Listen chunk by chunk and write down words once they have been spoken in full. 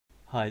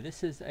Hi,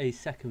 this is a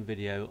second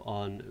video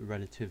on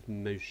relative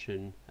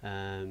motion,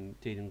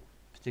 dealing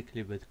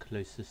particularly with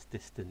closest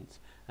distance.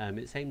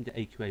 It's aimed at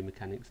AQA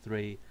Mechanics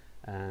 3,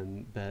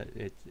 but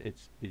it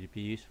would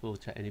be useful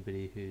to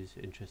anybody who's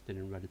interested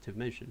in relative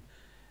motion.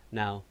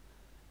 Now,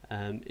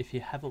 if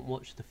you haven't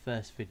watched the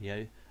first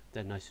video,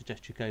 then I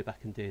suggest you go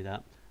back and do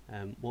that.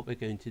 What we're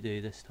going to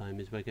do this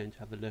time is we're going to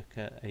have a look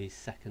at a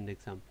second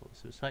example,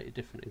 so a slightly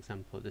different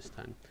example this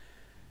time.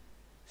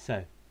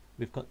 So,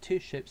 we've got two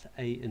ships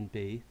A and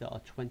B that are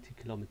 20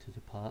 kilometers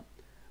apart,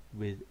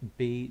 with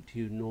B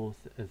due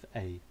north of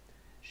A.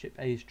 Ship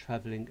A is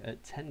travelling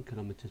at 10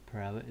 kilometers per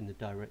hour in the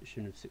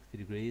direction of 60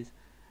 degrees,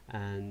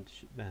 and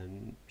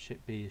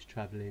ship B is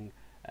travelling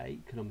at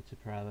 8 kilometers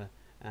per hour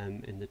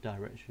in the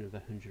direction of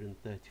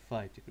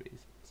 135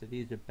 degrees. So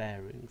these are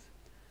bearings.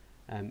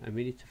 And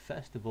we need to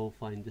first of all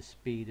find the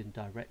speed and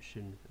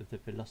direction of the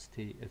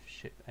velocity of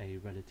ship A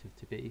relative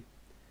to B.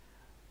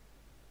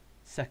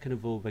 Second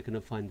of all, we're going to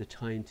find the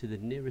time to the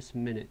nearest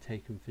minute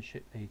taken for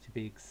ship A to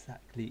be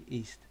exactly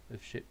east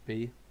of ship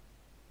B.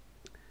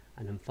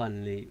 And then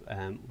finally,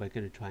 we're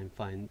going to try and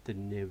find the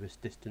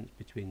nearest distance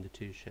between the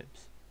two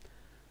ships.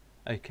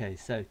 Okay,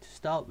 so to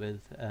start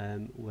with,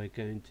 we're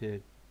going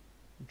to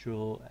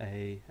draw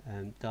a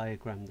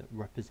diagram that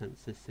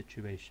represents this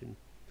situation.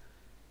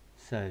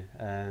 So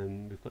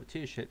we've got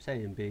two ships A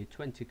and B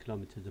 20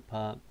 kilometers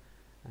apart.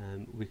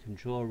 We can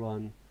draw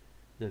on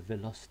the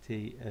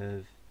velocity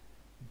of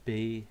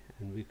B,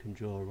 and we can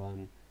draw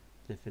on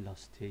the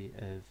velocity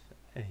of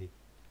A,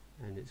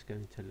 and it's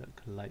going to look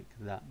like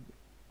that.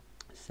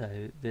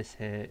 So this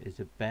here is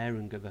a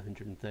bearing of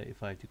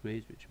 135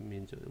 degrees, which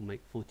means it will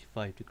make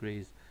 45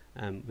 degrees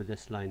with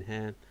this line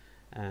here,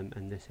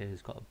 and this here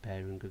has got a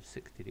bearing of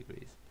 60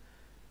 degrees.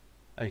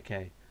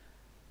 Okay,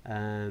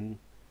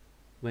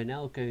 we're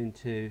now going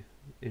to,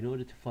 in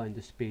order to find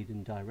the speed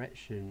and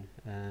direction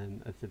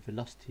of the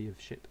velocity of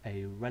ship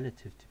A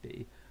relative to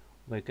B,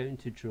 we're going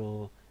to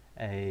draw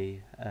a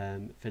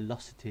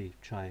velocity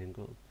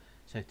triangle.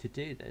 So to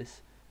do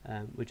this,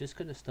 we're just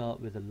going to start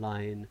with a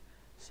line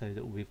so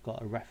that we've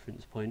got a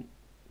reference point,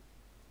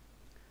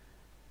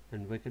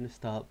 and we're going to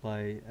start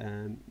by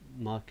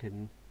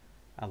marking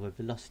our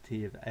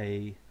velocity of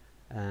A,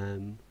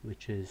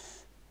 which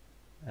is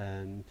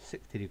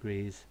 60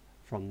 degrees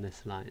from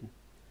this line.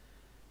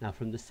 Now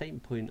from the same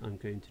point I'm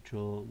going to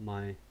draw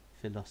my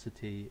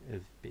velocity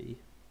of B,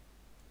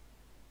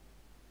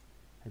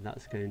 and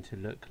that's going to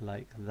look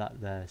like that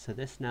there. So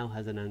this now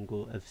has an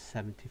angle of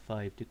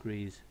 75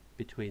 degrees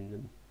between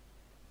them.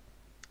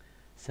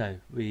 So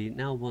we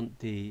now want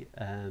the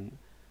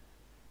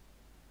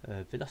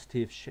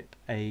velocity of ship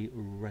A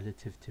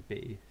relative to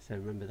B. So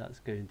remember, that's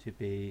going to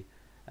be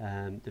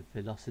the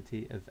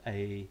velocity of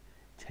A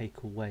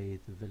take away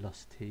the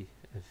velocity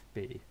of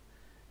B.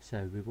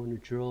 So we want to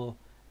draw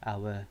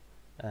our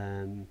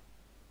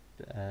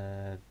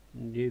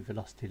new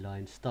velocity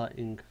line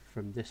starting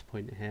from this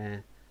point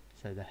here,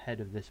 so the head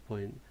of this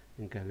point,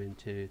 and go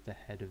into the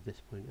head of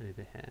this point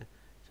over here.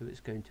 So it's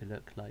going to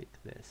look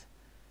like this.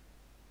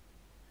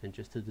 And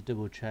just as a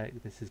double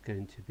check, this is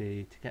going to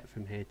be, to get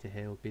from here to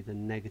here, will be the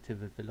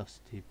negative of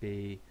velocity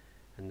B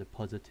and the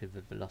positive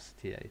of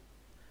velocity A.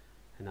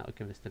 And that will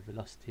give us the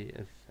velocity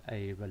of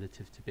A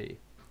relative to B.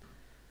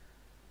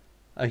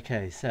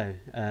 Okay, so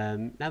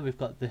now we've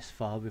got this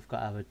far, we've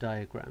got our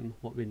diagram.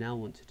 What we now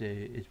want to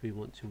do is we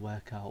want to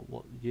work out,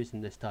 what, using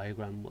this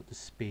diagram, what the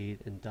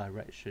speed and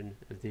direction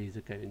of these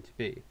are going to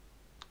be.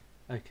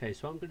 Okay,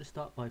 so I'm going to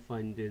start by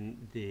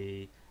finding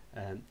the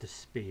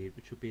speed,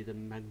 which will be the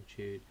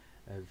magnitude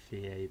of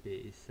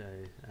VAB. So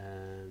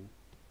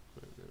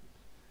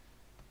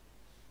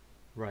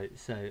right,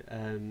 so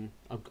I'm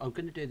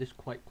going to do this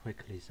quite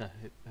quickly, so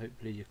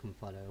hopefully you can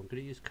follow. I'm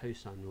going to use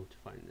cosine rule to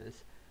find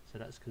this. So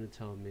that's going to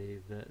tell me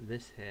that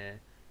this here,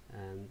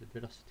 the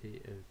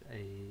velocity of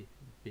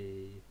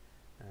AB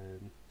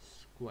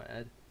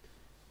squared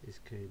is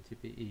going to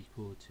be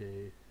equal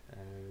to,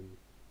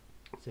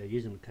 so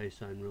using the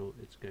cosine rule,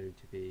 it's going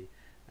to be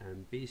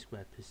B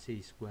squared plus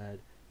C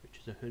squared, which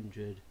is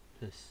 100,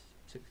 plus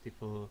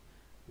 64,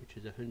 which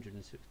is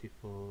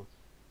 164,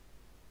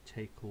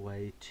 take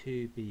away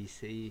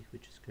 2BC,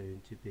 which is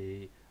going to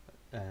be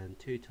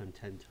 2 times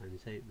 10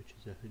 times 8, which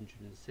is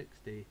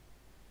 160.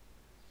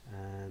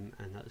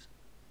 And that's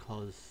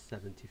cos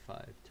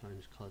 75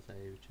 times cos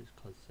A, which is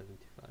cos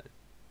 75.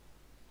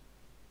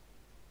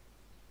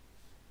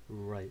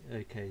 Right,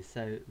 okay,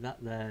 so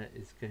that there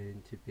is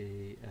going to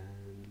be,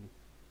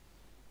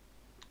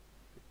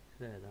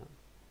 clear that.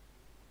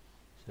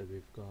 So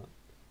we've got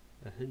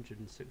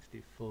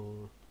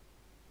 164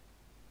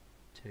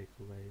 take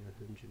away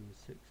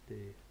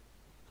 160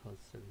 cos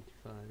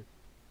 75,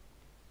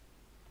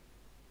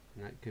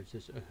 and that gives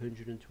us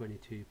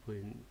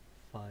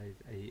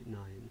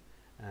 122.589,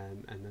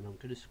 and then I'm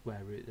going to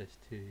square root this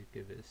to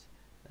give us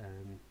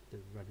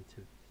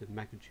the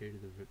magnitude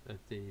of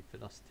the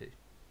velocity.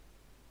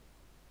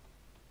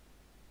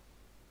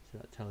 So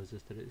that tells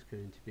us that it's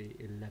going to be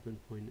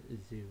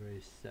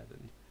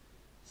 11.07.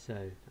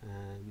 So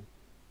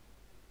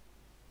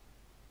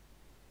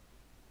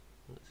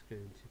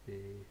going to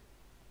be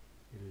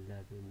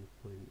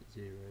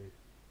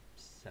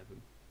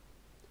 11.07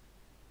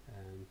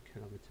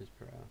 kilometers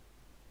per hour.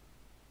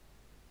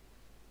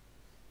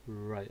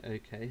 Right,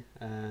 okay.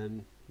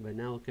 We're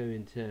now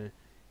going to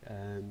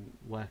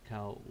work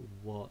out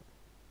what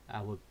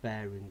our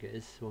bearing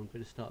is. So I'm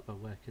going to start by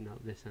working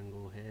out this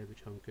angle here,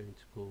 which I'm going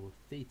to call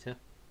theta.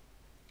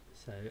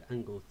 So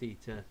angle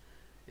theta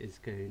is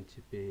going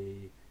to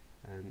be,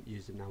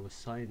 using our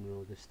sine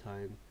rule this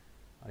time,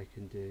 I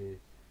can do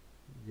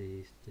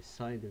the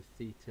sine of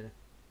theta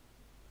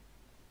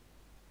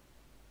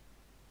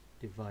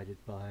divided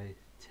by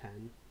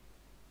 10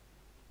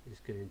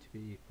 is going to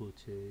be equal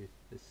to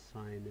the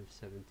sine of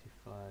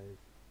 75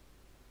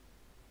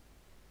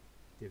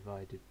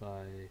 divided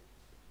by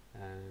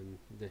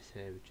this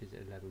here, which is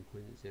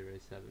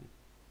 11.07.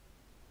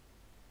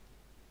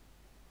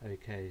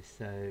 Okay,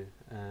 so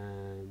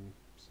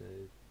so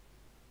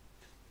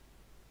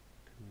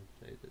can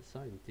say that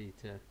sine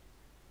theta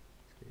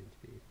is going to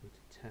be equal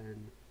to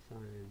 10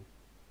 sine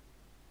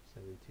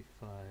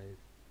 75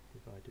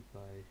 divided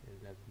by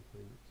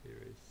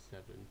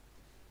 11.07.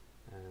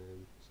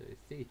 So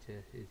theta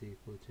is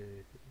equal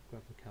to,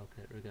 grab a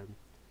calculator again,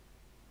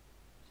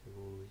 so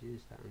we'll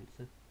use that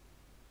answer.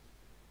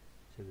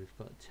 So we've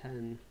got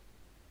 10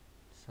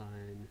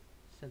 sine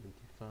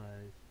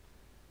 75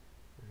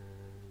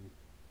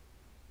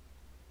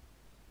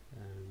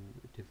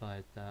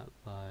 divide that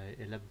by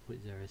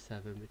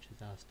 11.07, which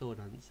is our stored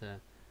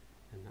answer,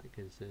 and that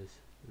gives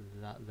us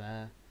that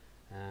there.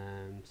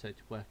 So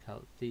to work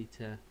out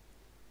theta,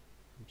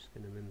 I'm just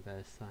going to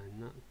inverse sign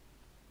that.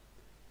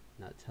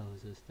 And that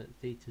tells us that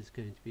theta is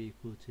going to be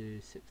equal to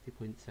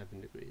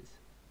 60.7 degrees.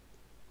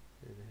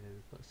 So there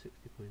we've got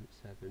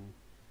 60.7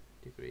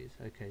 degrees.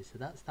 Okay, so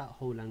that's that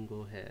whole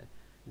angle here.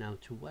 Now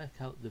to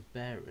work out the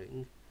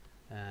bearing,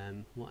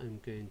 what I'm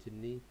going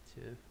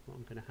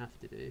to have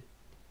to do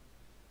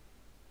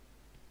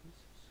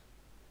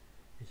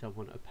is I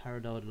want a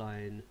parallel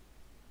line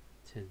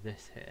to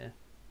this here.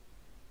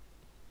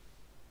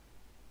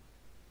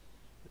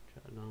 Switch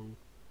that along.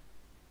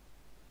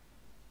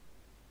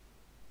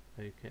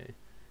 Okay,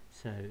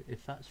 so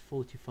if that's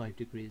 45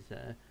 degrees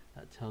there,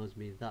 that tells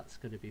me that's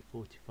going to be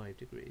 45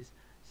 degrees.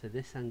 So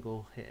this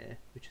angle here,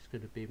 which is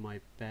going to be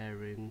my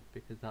bearing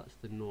because that's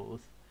the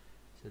north,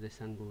 so this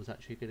angle is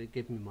actually going to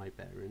give me my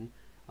bearing.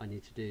 I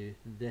need to do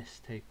this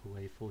take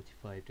away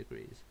 45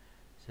 degrees.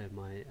 So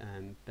my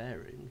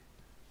bearing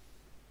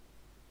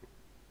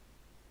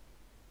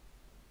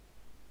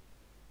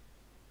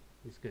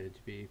is going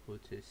to be equal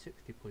to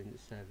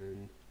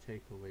 60.7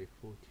 take away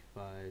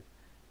 45,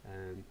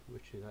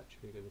 which is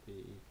actually going to be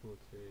equal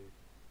to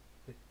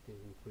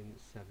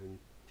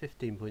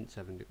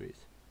 15.7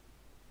 degrees.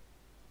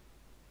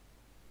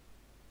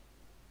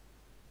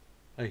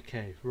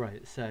 Okay,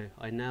 right, so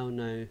I now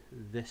know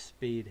this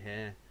speed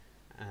here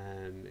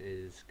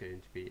is going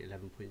to be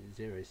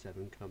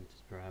 11.07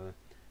 kilometers per hour,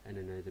 and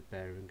I know the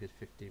bearing is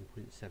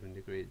 15.7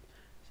 degrees.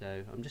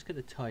 So I'm just going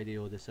to tidy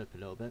all this up a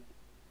little bit.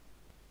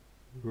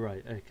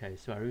 Right, okay,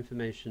 so our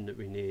information that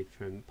we need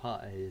from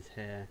part A is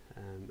here,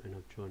 and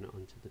I've drawn it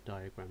onto the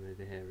diagram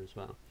over here as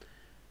well.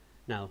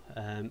 Now,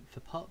 for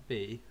part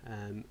B,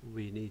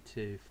 we need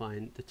to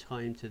find the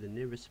time to the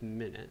nearest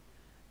minute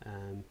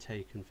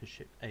taken for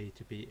ship A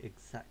to be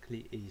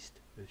exactly east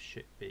of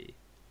ship B.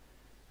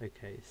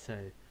 Okay,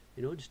 so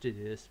in order to do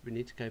this, we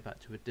need to go back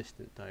to a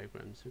distance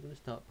diagram. So we're going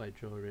to start by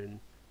drawing,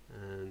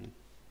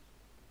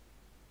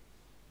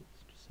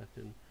 just a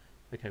second.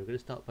 Okay, we're going to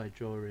start by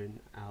drawing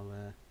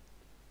our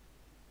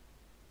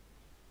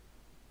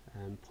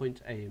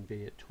point A and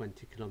B at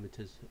 20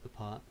 kilometers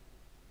apart.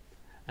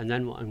 And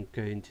then what I'm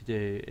going to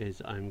do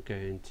is I'm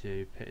going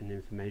to put in the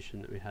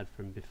information that we had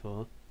from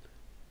before.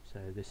 So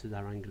this is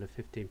our angle of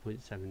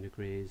 15.7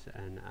 degrees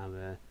and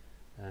our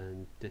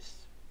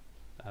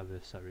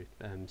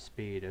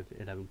speed of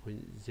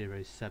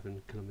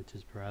 11.07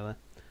 kilometers per hour.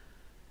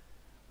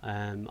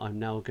 I'm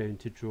now going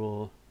to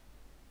draw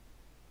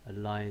a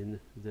line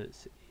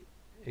that's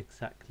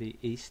exactly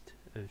east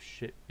of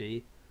ship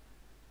B,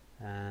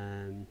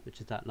 which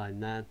is that line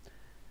there.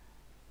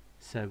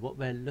 So what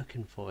we're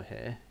looking for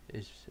here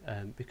is,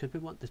 because we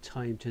want the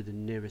time to the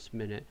nearest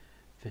minute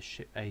for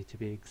ship A to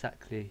be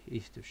exactly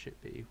east of ship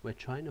B, we're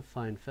trying to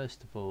find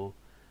first of all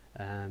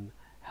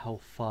how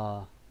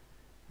far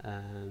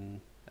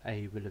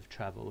A will have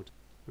travelled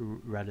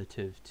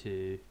relative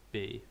to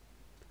B.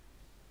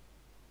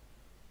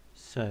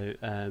 So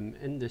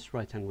in this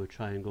right angle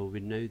triangle,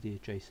 we know the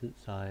adjacent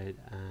side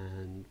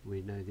and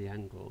we know the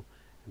angle,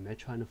 and we're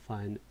trying to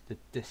find the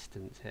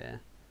distance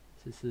here.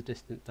 So this is the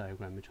distance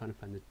diagram. We're trying to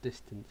find the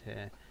distance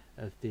here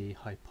of the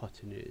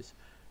hypotenuse.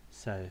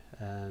 So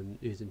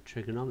using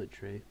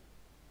trigonometry,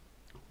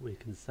 we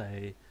can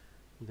say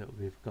that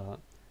we've got,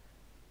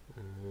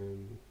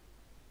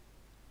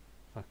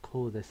 if I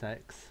call this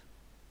x,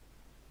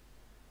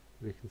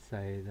 we can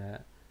say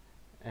that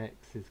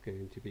x is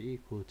going to be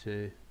equal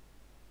to,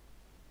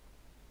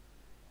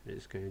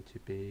 it's going to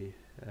be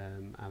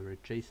our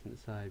adjacent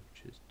side,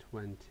 which is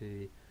 20,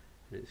 and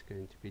it's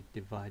going to be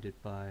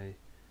divided by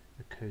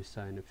the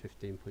cosine of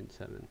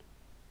 15.7.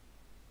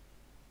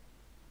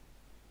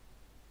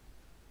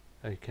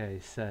 Okay,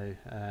 so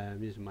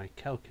using my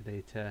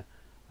calculator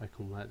I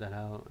can work that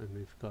out, and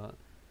we've got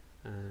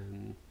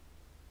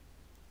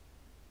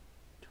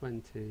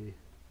 20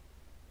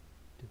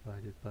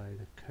 divided by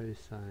the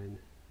cosine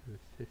of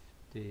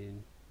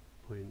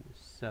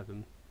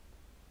 15.7,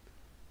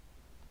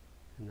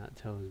 and that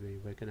tells me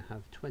we're going to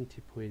have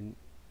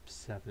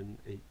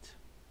 20.78.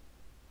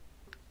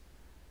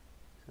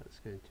 So that's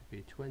going to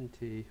be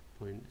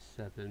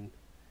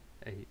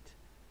 20.78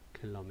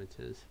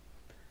 kilometers.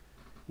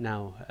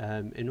 Now,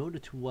 in order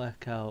to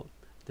work out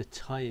the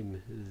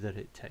time that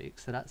it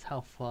takes, so that's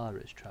how far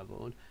it's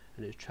travelled,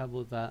 and it's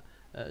travelled that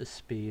at a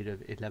speed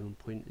of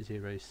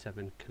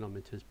 11.07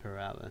 kilometers per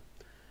hour.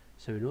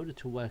 So in order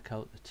to work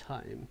out the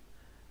time,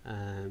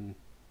 I'm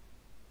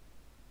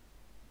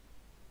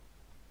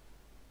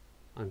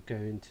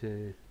going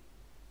to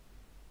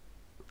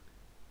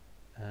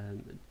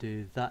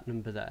do that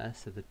number there,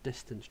 so the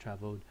distance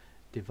travelled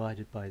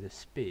divided by the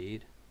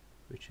speed,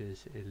 which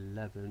is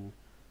 11.07,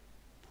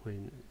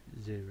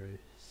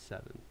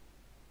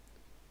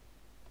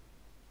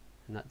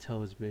 and that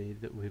tells me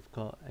that we've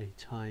got a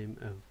time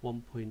of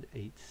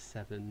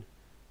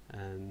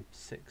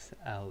 1.876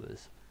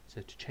 hours.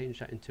 So to change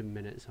that into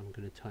minutes, I'm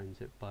going to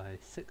times it by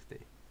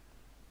 60,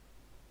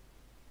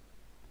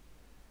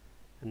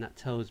 and that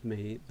tells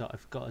me that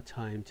I've got a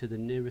time to the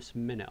nearest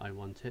minute I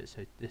want it.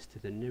 So this to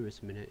the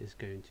nearest minute is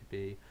going to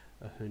be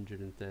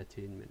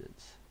 113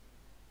 minutes.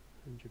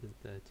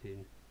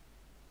 113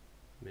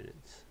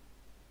 minutes.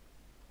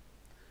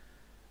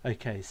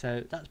 Okay,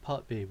 so that's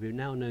part B. We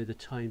now know the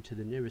time to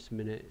the nearest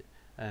minute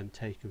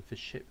taken for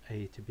ship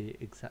A to be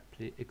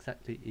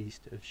exactly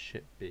east of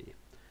ship B.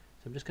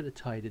 So I'm just going to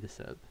tidy this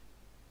up.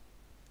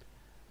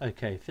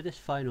 Okay, for this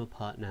final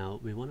part now,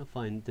 we want to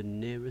find the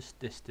nearest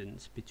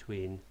distance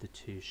between the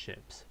two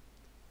ships.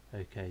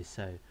 Okay,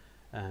 so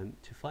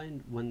to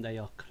find when they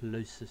are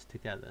closest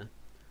together,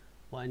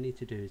 what I need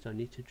to do is I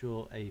need to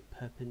draw a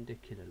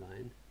perpendicular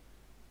line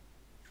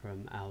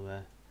from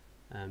our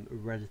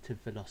relative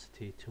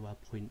velocity to our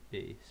point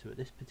B. So at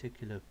this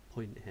particular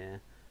point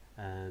here,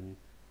 A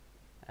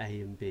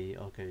and B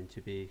are going to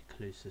be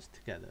closest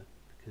together,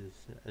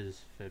 because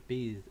as for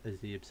B as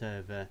the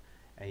observer,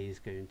 A is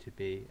going to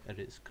be at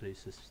its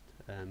closest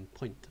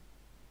point.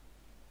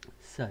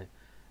 So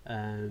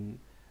in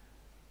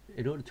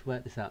order to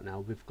work this out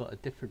now, we've got a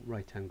different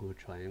right angled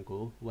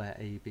triangle where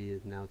AB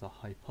is now the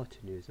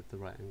hypotenuse of the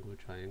right angled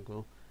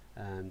triangle.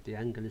 The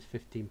angle is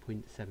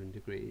 15.7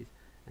 degrees,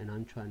 and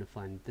I'm trying to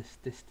find this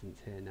distance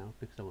here now,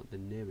 because I want the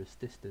nearest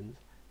distance,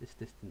 this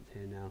distance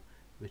here now,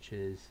 which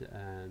is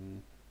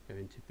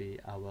going to be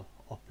our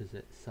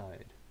opposite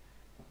side.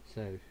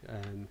 So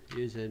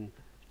using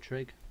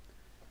trig,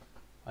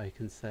 I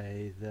can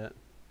say that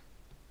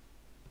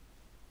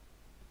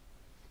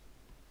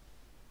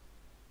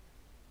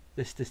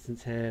this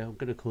distance here, I'm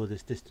going to call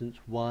this distance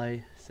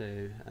y,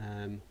 so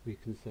we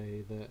can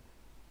say that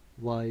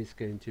y is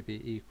going to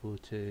be equal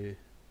to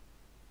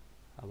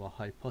our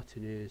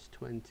hypotenuse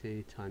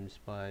 20 times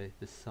by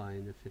the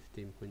sine of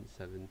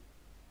 15.7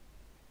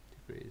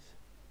 degrees.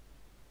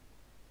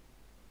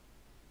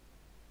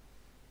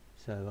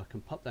 So I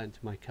can pop that into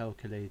my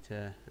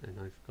calculator, and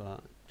I've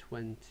got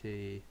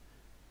 20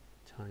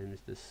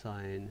 times the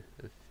sine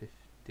of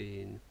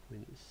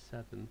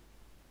 15.7,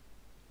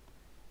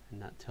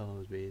 and that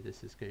tells me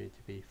this is going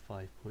to be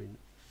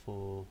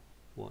 5.41.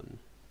 So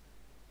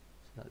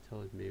that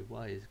tells me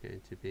y is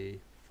going to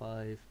be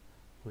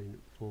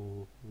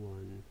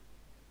 5.41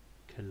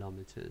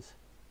 kilometers.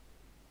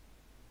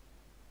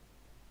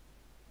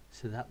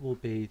 So that will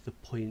be the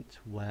point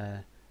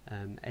where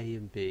A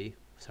and B,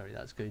 sorry,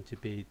 that's going to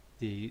be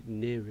the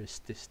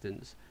nearest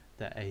distance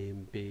that A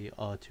and B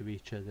are to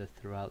each other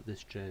throughout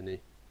this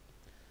journey.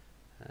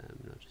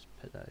 And I'll just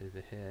put that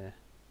over here,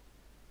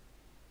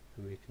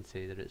 and we can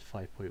see that it's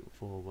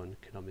 5.41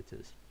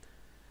 kilometers.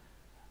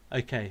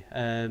 Okay,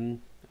 I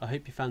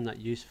hope you found that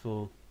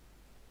useful.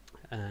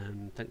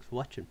 Thanks for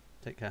watching.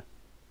 Take care.